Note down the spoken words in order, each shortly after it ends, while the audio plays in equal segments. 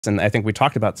And I think we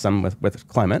talked about some with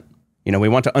climate. You know, we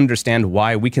want to understand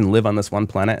why we can live on this one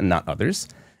planet and not others.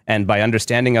 And by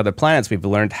understanding other planets, we've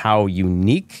learned how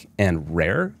unique and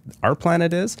rare our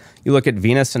planet is. You look at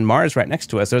Venus and Mars right next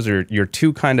to us, those are your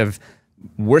two kind of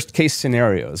worst case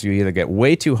scenarios. You either get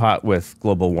way too hot with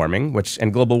global warming,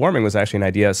 and global warming was actually an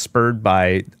idea spurred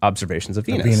by observations of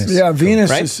Venus. Yeah,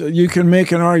 Venus right? is, you can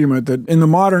make an argument that in the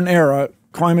modern era,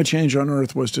 climate change on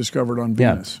Earth was discovered on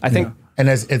Venus. I think. And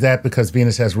is that because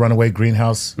Venus has runaway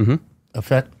greenhouse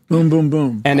effect? Boom, boom,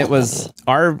 boom. And it was,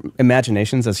 our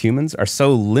imaginations as humans are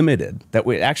so limited that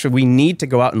we need to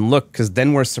go out and look, because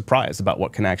then we're surprised about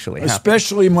what can actually happen.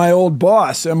 Especially my old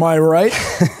boss, am I right?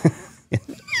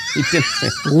 He didn't say.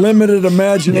 Limited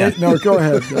imagination. No, go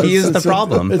ahead. He is the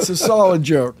problem. It's a solid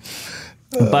joke.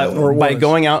 But by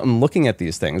going out and looking at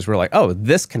these things, we're like, oh,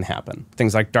 this can happen.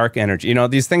 Things like dark energy. You know,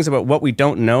 these things about what we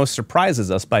don't know surprises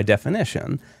us by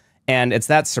definition. And it's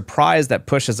that surprise that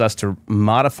pushes us to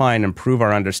modify and improve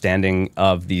our understanding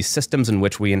of the systems in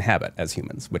which we inhabit as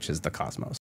humans, which is the cosmos.